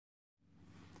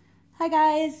Hi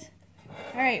guys.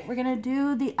 All right, we're gonna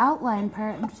do the outline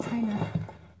part. I'm just trying to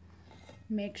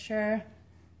make sure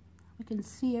we can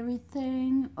see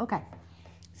everything. Okay,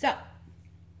 so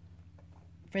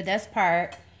for this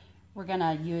part, we're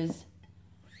gonna use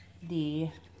the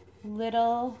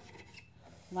little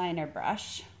liner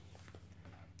brush,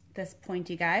 this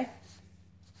pointy guy.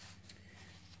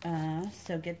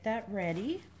 So get that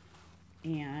ready.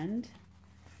 And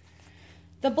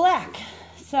the black.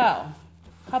 So,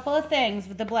 a couple of things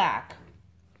with the black.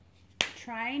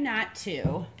 Try not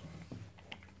to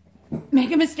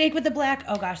make a mistake with the black.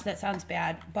 Oh gosh, that sounds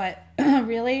bad. But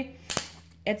really,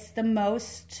 it's the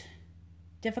most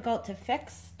difficult to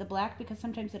fix, the black, because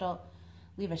sometimes it'll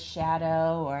leave a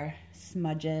shadow or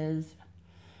smudges.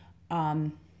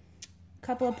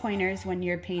 Couple of pointers when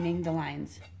you're painting the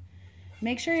lines.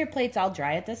 Make sure your plate's all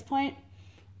dry at this point.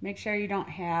 Make sure you don't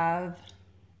have,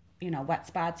 wet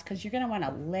spots, because you're going to want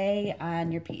to lay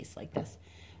on your piece like this.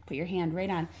 Put your hand right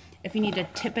on. If you need to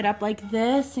tip it up like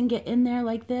this and get in there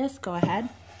like this, go ahead.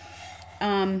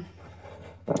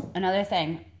 Another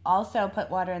thing, also put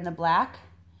water in the black,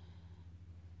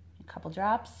 a couple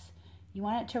drops. You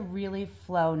want it to really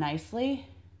flow nicely.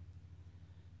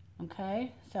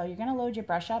 Okay, so you're going to load your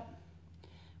brush up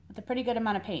with a pretty good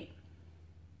amount of paint,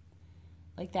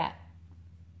 like that.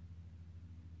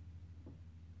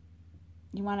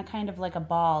 You want to kind of like a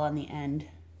ball on the end.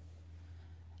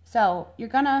 So you're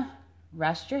gonna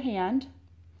rest your hand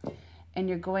and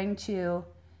you're going to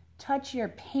touch your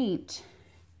paint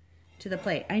to the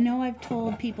plate. I know I've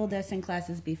told people this in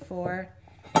classes before,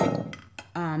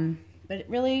 but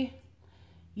really,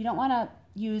 you don't want to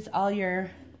use all you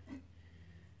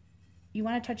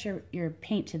want to touch your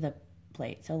paint to the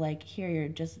plate. So like here, you're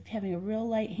just having a real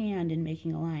light hand and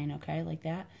making a line, okay, like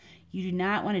that. You do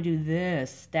not want to do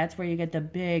this. That's where you get the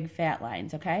big fat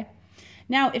lines, okay?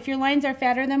 Now, if your lines are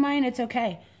fatter than mine, it's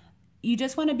okay. You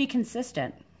just want to be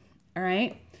consistent, all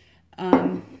right?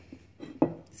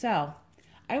 So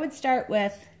I would start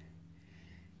with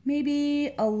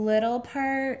maybe a little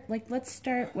part. Like, let's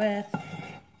start with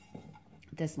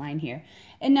this line here.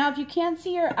 And now if you can't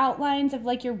see your outlines of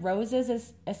like your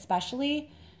roses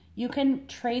especially, you can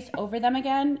trace over them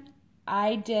again.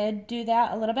 I did do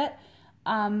that a little bit.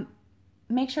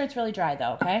 Make sure it's really dry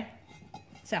though, okay?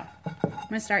 So, I'm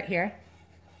gonna start here.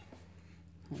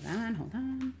 Hold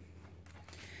on.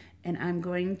 And I'm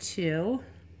going to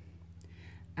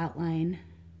outline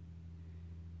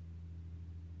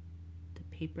the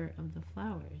paper of the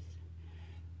flowers.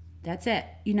 That's it.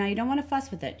 Now you don't want to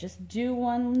fuss with it. Just do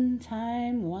one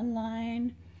time, one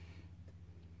line.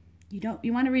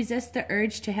 You want to resist the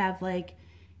urge to have like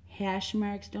hash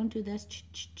marks. Don't do this.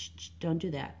 Don't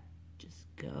do that. Just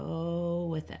go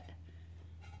with it.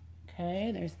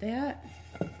 Okay, there's that.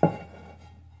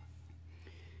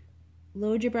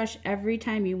 Load your brush every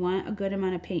time you want a good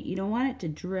amount of paint. You don't want it to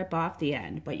drip off the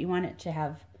end, but you want it to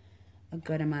have a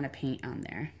good amount of paint on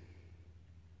there.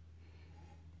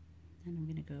 And I'm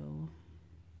gonna go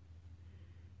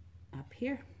up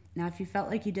here. Now, if you felt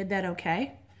like you did that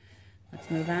okay, let's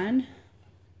move on.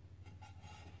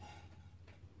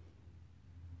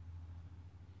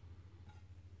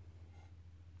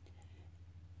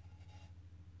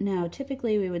 Now,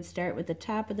 typically we would start with the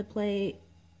top of the plate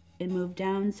and move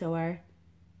down so our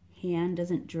hand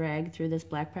doesn't drag through this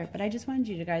black part. But I just wanted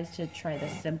you guys to try the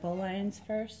simple lines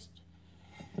first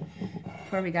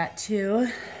before we got too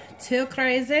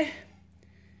crazy.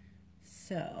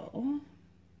 So,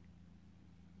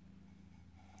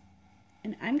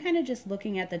 and I'm kind of just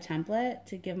looking at the template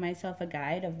to give myself a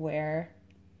guide of where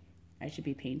I should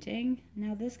be painting.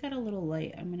 Now this got a little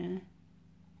light. I'm gonna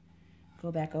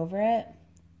go back over it.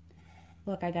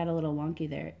 Look, I got a little wonky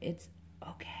there. It's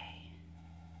okay.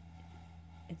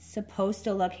 It's supposed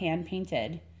to look hand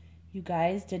painted. You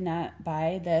guys did not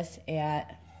buy this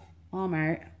at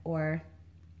Walmart or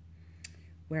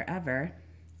wherever.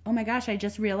 Oh my gosh, I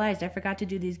just realized I forgot to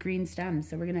do these green stems,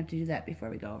 so we're gonna have to do that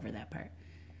before we go over that part.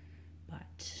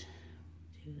 But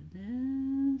do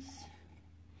this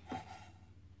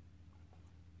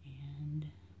and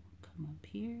come up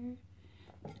here.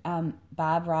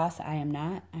 Bob Ross, I am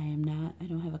not. I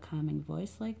don't have a calming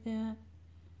voice like that.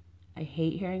 I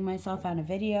hate hearing myself on a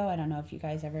video. I don't know if you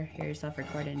guys ever hear yourself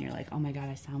recorded and you're like, oh my God,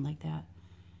 I sound like that.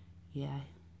 Yeah.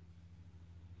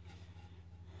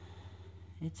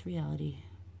 It's reality.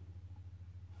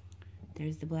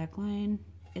 There's the black line.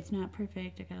 It's not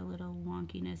perfect. I got a little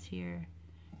wonkiness here.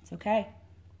 It's okay.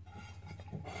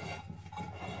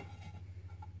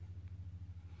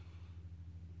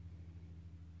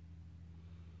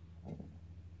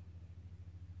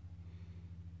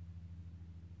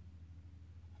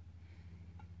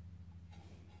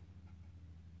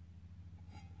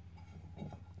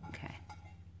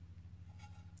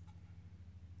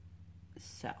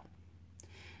 So,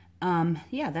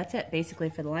 yeah, that's it basically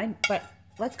for the line. But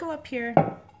let's go up here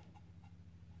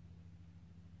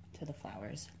to the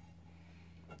flowers.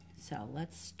 So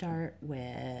let's start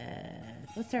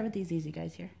with these easy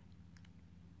guys here.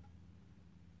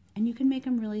 And you can make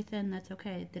them really thin, that's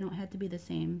okay. They don't have to be the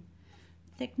same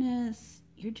thickness.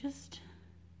 You're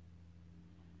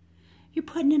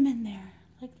putting them in there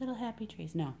like little happy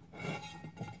trees. No.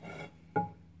 So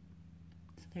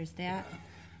there's that.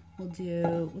 We'll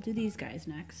do these guys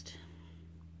next.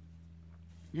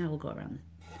 Now we'll go around.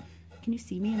 Can you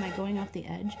see me? Am I going off the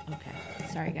edge? Okay.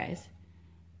 Sorry, guys.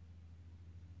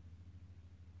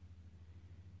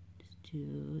 Just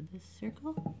do this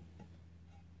circle.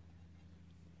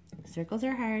 Circles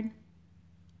are hard,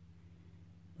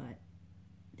 but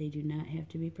they do not have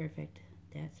to be perfect.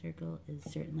 That circle is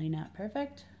certainly not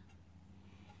perfect.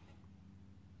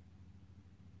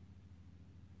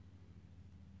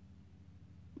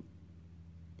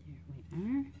 There we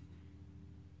are.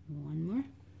 One more.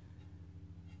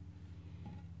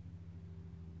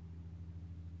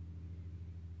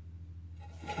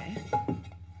 Okay.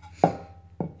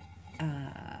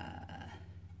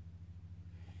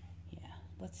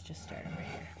 Let's just start over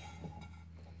here.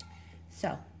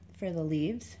 So, for the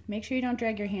leaves, make sure you don't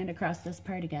drag your hand across this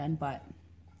part again, but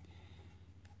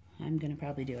I'm gonna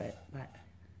probably do it, but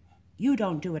you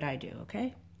don't do what I do,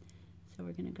 okay? So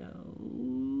we're gonna go,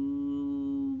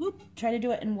 whoop, try to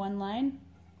do it in one line.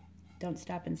 Don't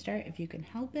stop and start if you can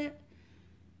help it.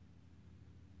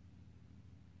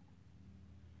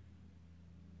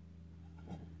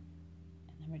 And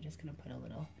then we're just gonna put a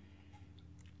little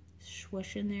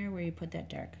swoosh in there where you put that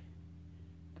dark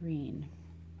green.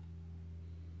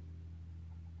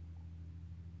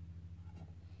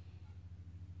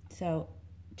 So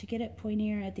to get it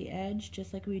pointier at the edge,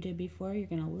 just like we did before, you're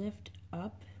gonna lift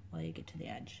up while you get to the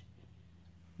edge.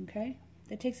 Okay?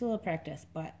 That takes a little practice,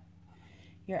 but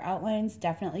your outlines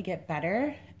definitely get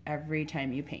better every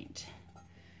time you paint.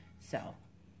 So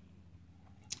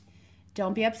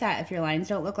don't be upset if your lines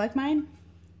don't look like mine.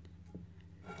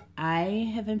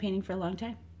 I have been painting for a long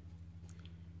time.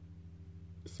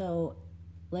 So,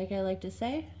 like I like to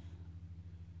say,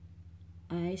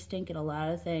 I stink at a lot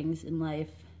of things in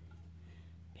life.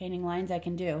 Painting lines I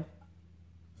can do.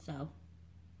 So, I'm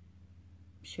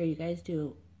sure you guys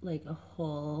do like a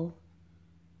whole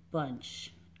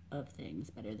bunch of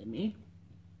things better than me.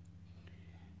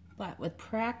 But with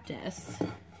practice,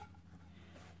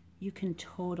 you can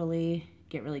totally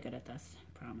get really good at this,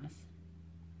 I promise.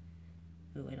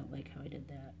 Oh, I don't like how I did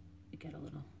that. It got a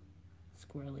little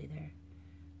squirrely there.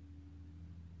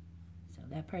 So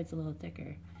that part's a little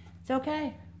thicker. It's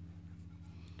okay.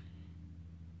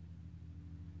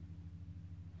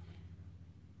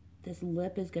 This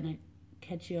lip is gonna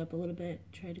catch you up a little bit.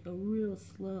 Try to go real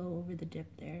slow over the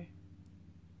dip there.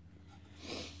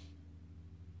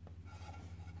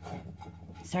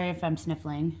 Sorry if I'm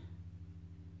sniffling.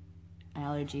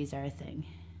 Allergies are a thing.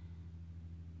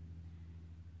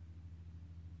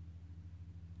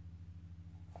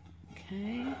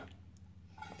 Okay.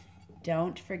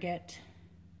 Don't forget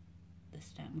the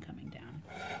stem coming down.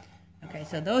 Okay,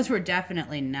 so those were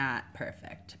definitely not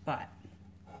perfect, but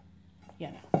you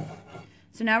know.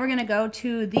 So now we're gonna go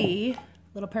to the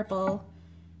little purple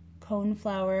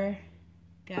coneflower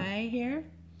guy here.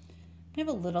 I have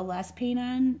a little less paint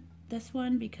on this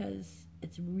one because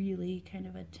it's really kind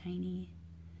of a tiny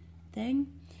thing.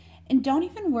 And don't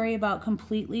even worry about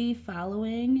completely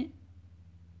following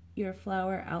your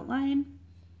flower outline.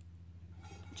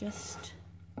 Just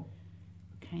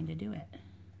kind of do it.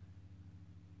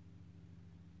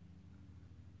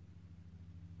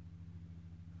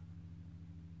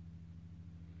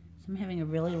 So I'm having a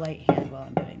really light hand while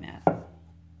I'm doing that.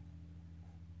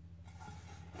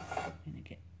 I'm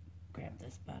gonna grab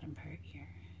this bottom part here.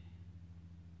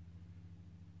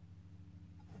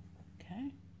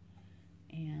 Okay.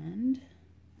 And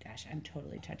gosh, I'm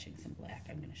totally touching some black.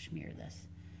 I'm gonna smear this.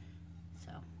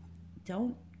 So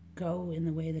don't go in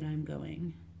the way that I'm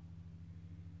going.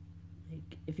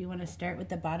 Like if you want to start with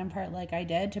the bottom part like I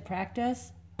did to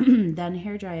practice, then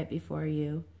hair dry it before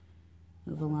you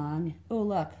move along. Oh,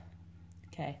 look.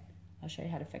 Okay, I'll show you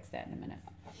how to fix that in a minute.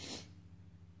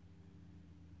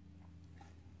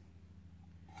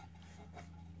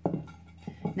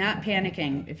 Not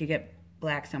panicking if you get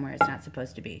black somewhere it's not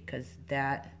supposed to be, because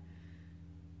that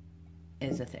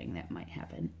is a thing that might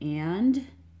happen. And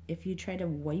if you try to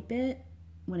wipe it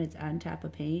when it's on top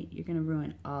of paint, you're going to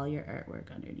ruin all your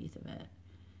artwork underneath of it.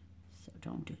 So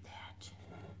don't do that.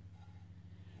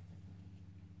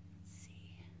 Let's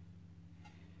see.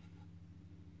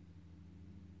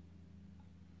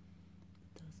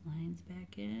 Those lines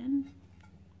back in.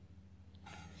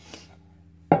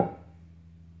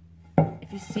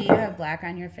 If you see you have black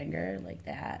on your finger like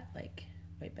that, like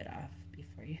wipe it off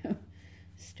before you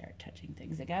start touching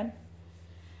things again.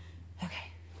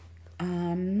 Okay.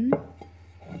 I'm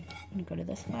gonna go to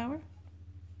this flower.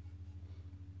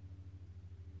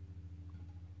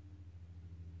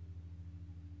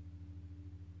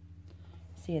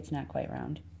 See, it's not quite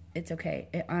round. It's okay.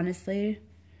 It honestly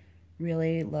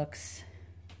really looks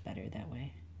better that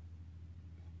way.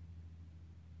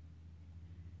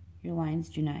 Your lines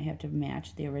do not have to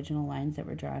match the original lines that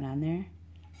were drawn on there.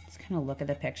 Just kind of look at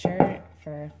the picture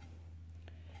for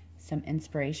some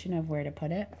inspiration of where to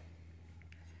put it.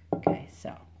 Okay,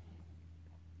 so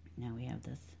now we have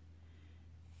this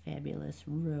fabulous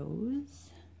rose.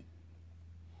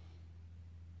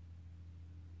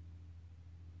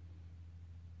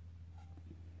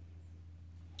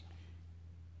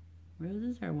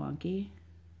 Roses are wonky.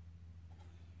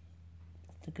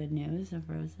 That's the good news of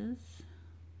roses.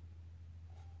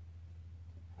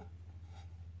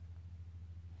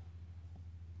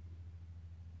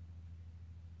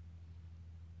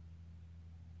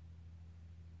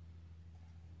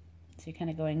 So you're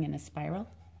kind of going in a spiral.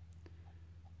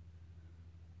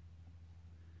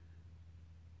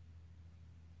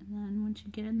 And then once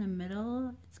you get in the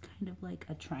middle, it's kind of like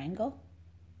a triangle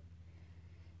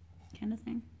kind of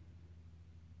thing.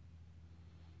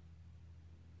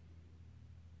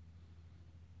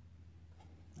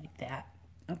 Like that.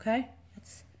 Okay?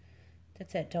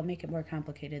 That's it. Don't make it more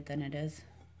complicated than it is.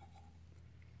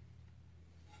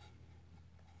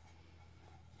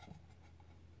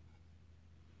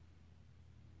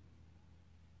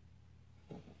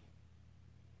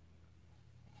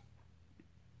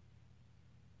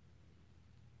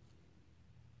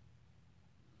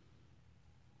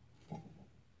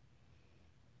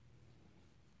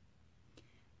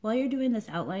 While you're doing this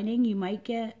outlining, you might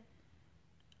get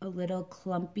a little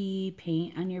clumpy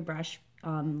paint on your brush.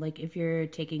 Like if you're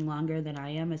taking longer than I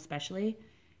am, especially,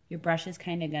 your brush is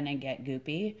kind of gonna get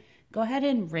goopy. Go ahead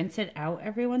and rinse it out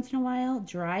every once in a while.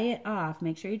 Dry it off,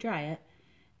 make sure you dry it,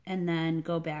 and then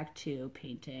go back to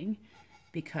painting,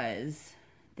 because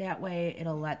that way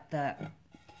it'll let the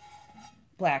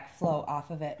black flow off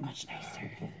of it much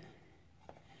nicer.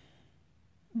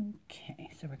 Okay,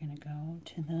 so we're gonna go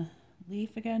to the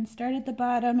leaf again. Start at the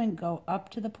bottom and go up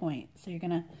to the point. So you're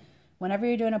gonna, whenever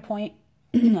you're doing a point,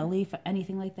 a leaf,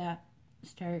 anything like that,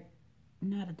 start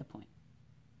not at the point.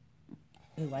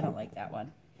 Ooh, I don't like that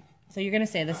one. So you're gonna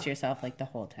say this to yourself like the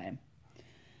whole time.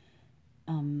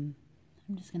 I'm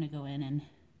just gonna go in and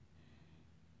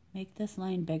make this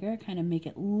line bigger, kind of make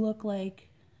it look like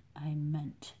I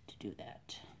meant to do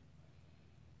that.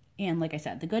 And like I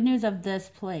said, the good news of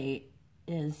this plate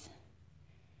is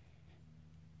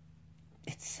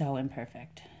it's so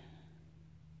imperfect.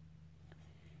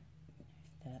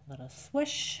 That little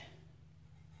swish.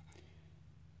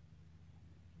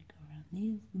 Go around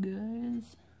these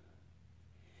guys.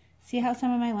 See how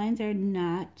some of my lines are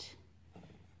not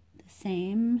the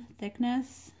same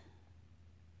thickness?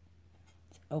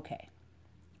 It's okay.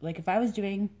 Like if I was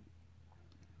doing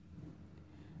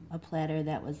a platter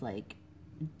that was like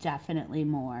definitely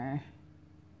more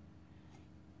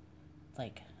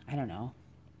like, I don't know,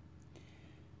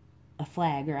 a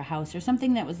flag or a house or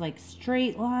something that was like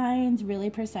straight lines, really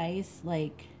precise,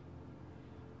 like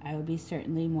I would be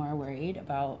certainly more worried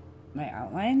about my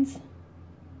outlines.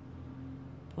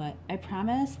 But I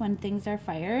promise when things are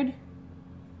fired,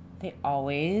 they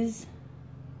always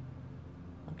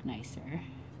look nicer.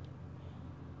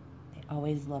 They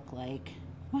always look like,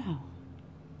 wow,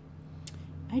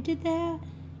 I did that.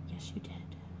 Yes, you did.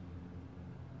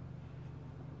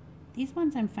 These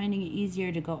ones I'm finding it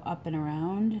easier to go up and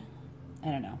around. I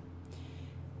don't know.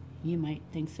 You might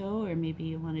think so, or maybe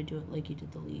you want to do it like you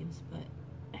did the leaves, but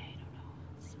I don't know.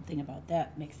 Something about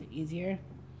that makes it easier.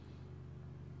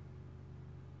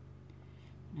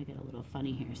 I get a little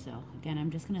funny here, so again,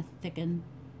 I'm just going to thicken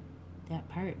that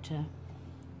part to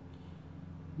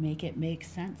make it make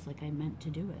sense like I meant to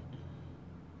do it.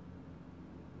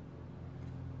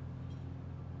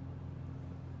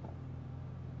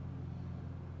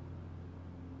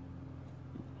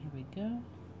 Here we go.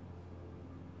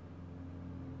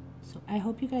 So I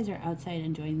hope you guys are outside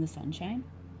enjoying the sunshine.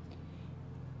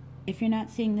 If you're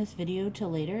not seeing this video till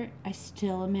later, I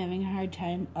still am having a hard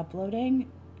time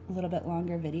uploading a little bit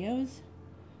longer videos.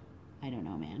 I don't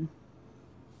know, man.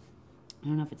 I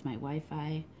don't know if it's my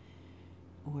Wi-Fi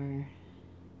or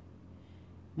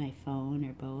my phone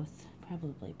or both.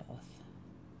 Probably both.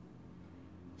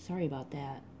 Sorry about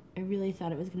that. I really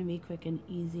thought it was going to be quick and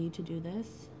easy to do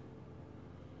this.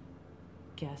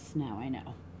 guess now I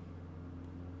know.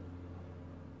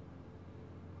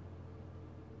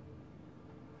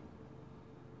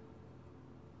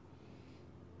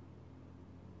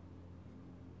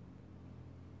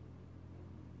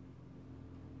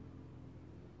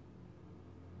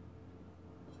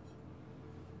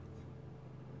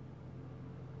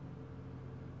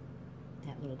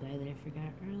 That little guy that I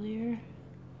forgot earlier.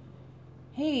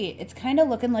 Hey, it's kind of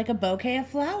looking like a bouquet of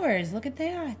flowers. Look at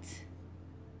that.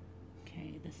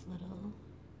 Okay, this little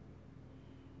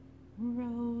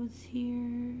rose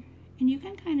here. And you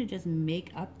can kind of just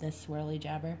make up this swirly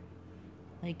jabber.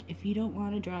 Like, if you don't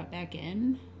want to draw it back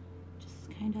in,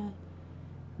 just kind of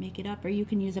make it up. Or you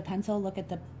can use a pencil, look at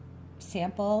the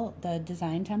sample, the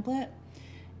design template,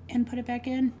 and put it back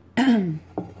in.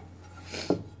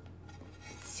 Let's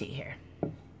see here.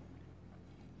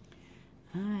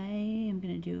 I am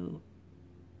going to do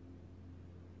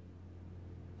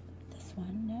this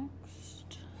one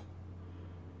next.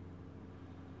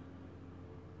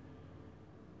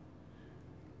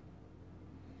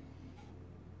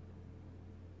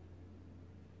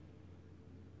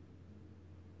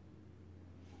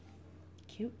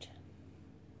 Cute.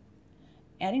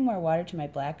 Adding more water to my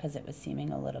black because it was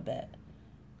seeming a little bit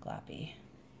gloppy.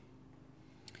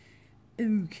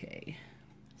 Okay.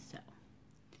 So.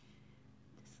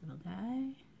 Little guy.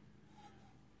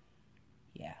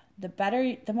 Yeah, the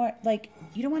better, the more, like,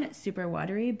 you don't want it super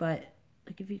watery, but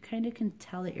like if you kind of can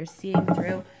tell that you're seeing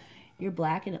through your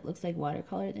black and it looks like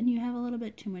watercolor, then you have a little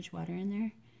bit too much water in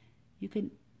there. You could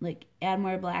like add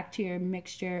more black to your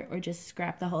mixture or just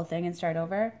scrap the whole thing and start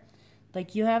over.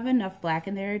 Like, you have enough black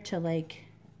in there to like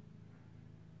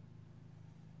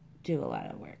do a lot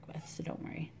of work with, so don't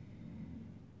worry.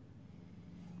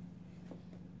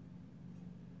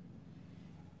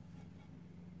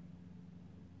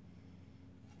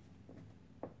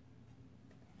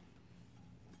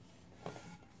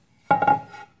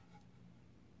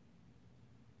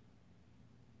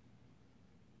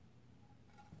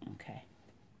 Okay.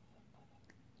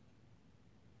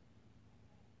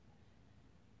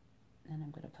 Then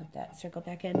I'm going to put that circle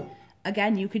back in.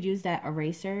 Again, you could use that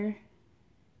eraser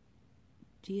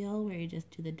deal where you just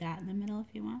do the dot in the middle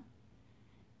if you want.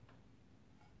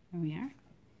 There we are.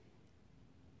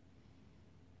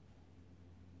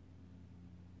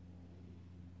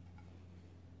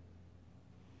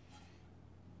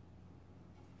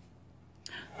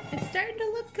 It's starting to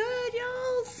look good,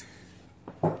 y'alls.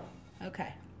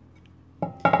 Okay.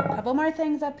 A couple more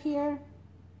things up here.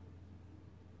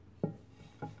 Once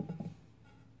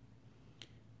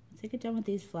I get done with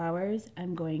these flowers,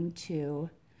 I'm going to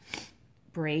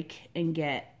break and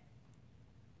get,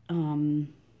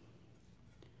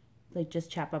 like, just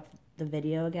chop up the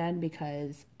video again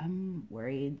because I'm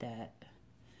worried that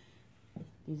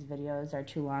these videos are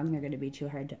too long. They're going to be too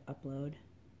hard to upload.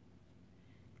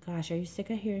 Gosh, are you sick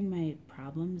of hearing my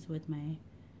problems with my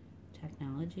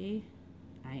technology?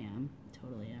 I am.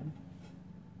 Totally am.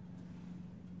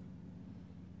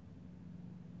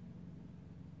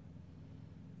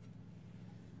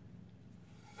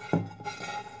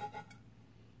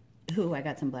 Ooh, I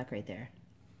got some black right there.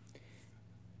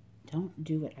 Don't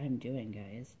do what I'm doing,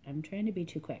 guys. I'm trying to be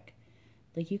too quick.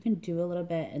 Like, you can do a little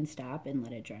bit and stop and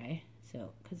let it dry.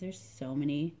 So, because there's so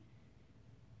many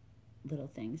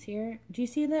little things here. Do you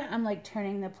see that I'm like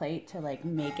turning the plate to like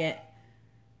make it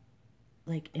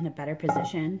like in a better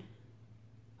position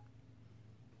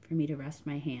for me to rest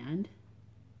my hand?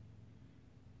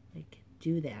 Like,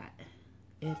 do that.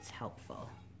 It's helpful.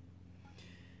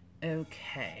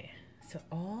 Okay, so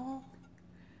all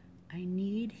I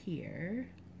need here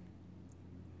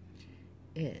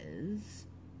is,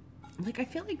 like, I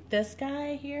feel like this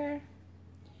guy here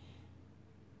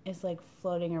is like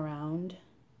floating around,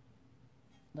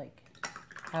 like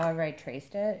however I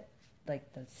traced it,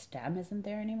 like the stem isn't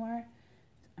there anymore.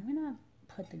 So I'm gonna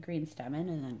put the green stem in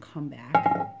and then come back.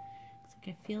 It's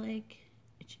like, I feel like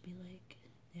it should be like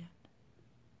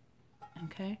that.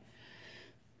 Okay.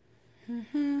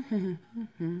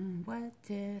 What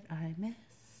did I miss?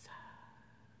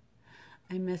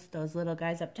 I missed those little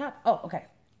guys up top. Oh, okay.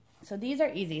 So these are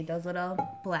easy. Those little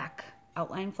black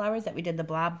outline flowers that we did the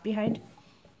blob behind.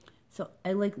 So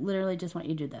I like literally just want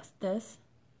you to do this, this,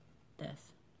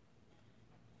 this,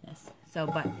 this. So,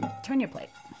 but turn your plate.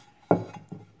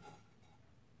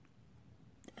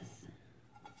 This.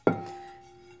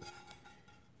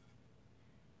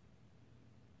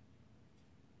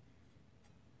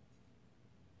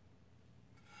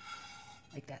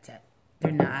 Like, that's it.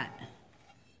 They're not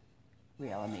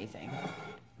real amazing.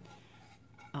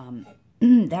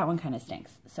 That one kind of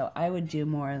stinks. So I would do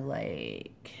more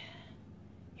like,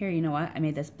 Here, you know what? I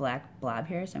made this black blob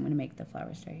here, so I'm going to make the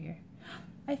flower start here.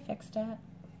 I fixed it.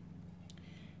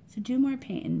 So do more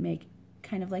paint and make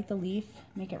kind of like the leaf,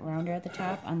 make it rounder at the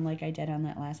top, unlike I did on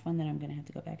that last one that I'm going to have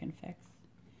to go back and fix.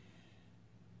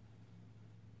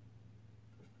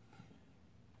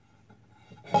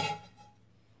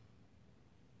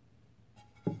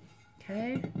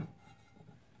 Okay.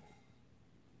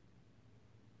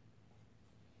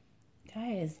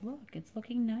 Guys, look, it's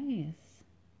looking nice.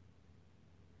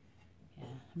 Yeah,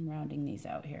 I'm rounding these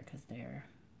out here because they're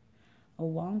a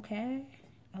wonky.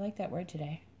 I like that word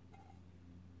today.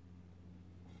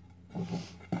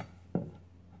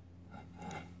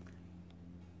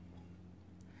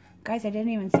 Guys, I didn't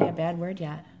even say a bad word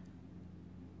yet.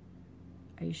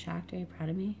 Are you shocked? Are you proud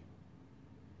of me?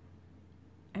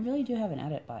 I really do have an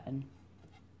edit button.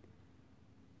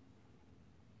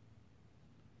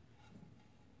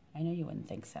 I know you wouldn't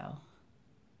think so,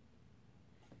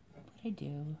 but I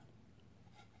do.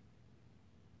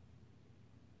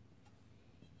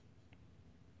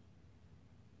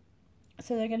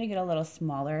 So they're going to get a little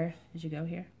smaller as you go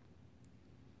here.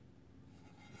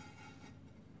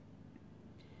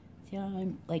 See how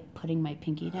I'm like putting my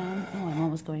pinky down? Oh, I'm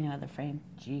almost going out of the frame.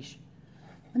 Jeesh.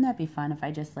 Wouldn't that be fun if I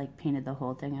just like painted the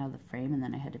whole thing out of the frame and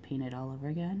then I had to paint it all over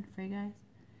again for you guys?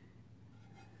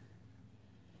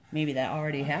 Maybe that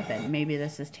already happened. Maybe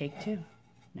this is take 2.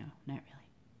 No, not really.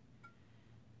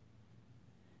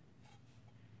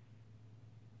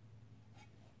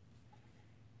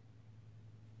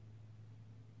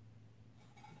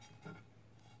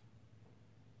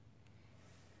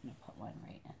 I'm going to put one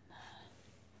right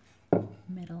in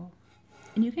the middle.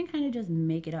 And you can kind of just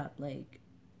make it up. Like,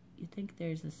 you think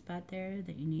there's a spot there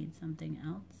that you need something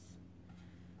else?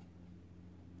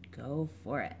 Go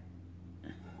for it.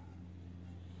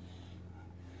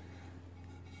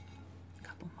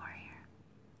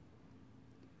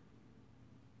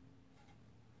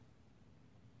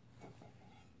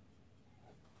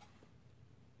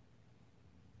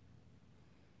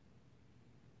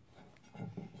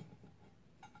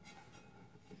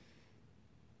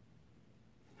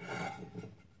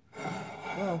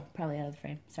 Whoa, probably out of the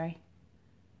frame. Sorry.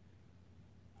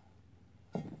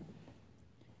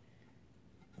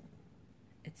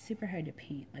 It's super hard to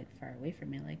paint like far away from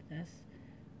me like this.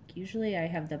 Usually I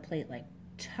have the plate like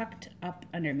tucked up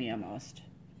under me almost.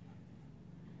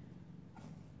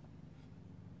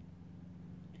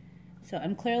 So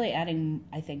I'm clearly adding,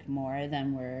 I think, more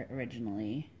than were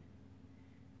originally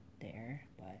there,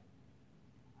 but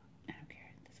I don't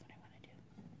care. That's what I want to do.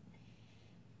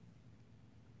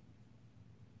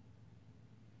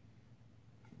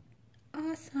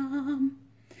 Awesome.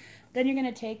 Then you're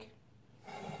going to take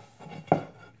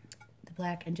the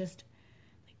black and just,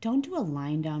 like, don't do a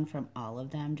line down from all of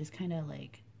them. Just kind of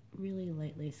like really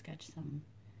lightly sketch some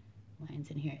lines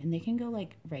in here. And they can go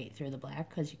like right through the black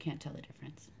because you can't tell the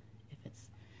difference if it's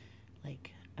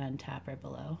like on top or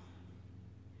below.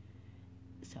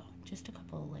 So just a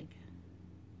couple like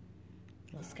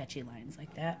little sketchy lines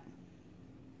like that.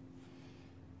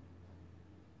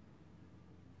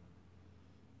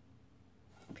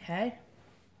 Okay.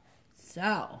 So,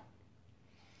 all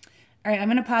right, I'm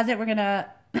going to pause it. We're going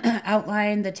to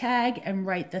outline the tag and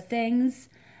write the things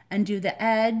and do the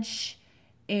edge.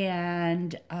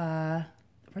 And we're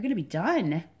going to be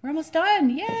done. We're almost done.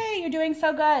 Yay, you're doing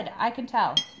so good. I can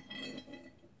tell.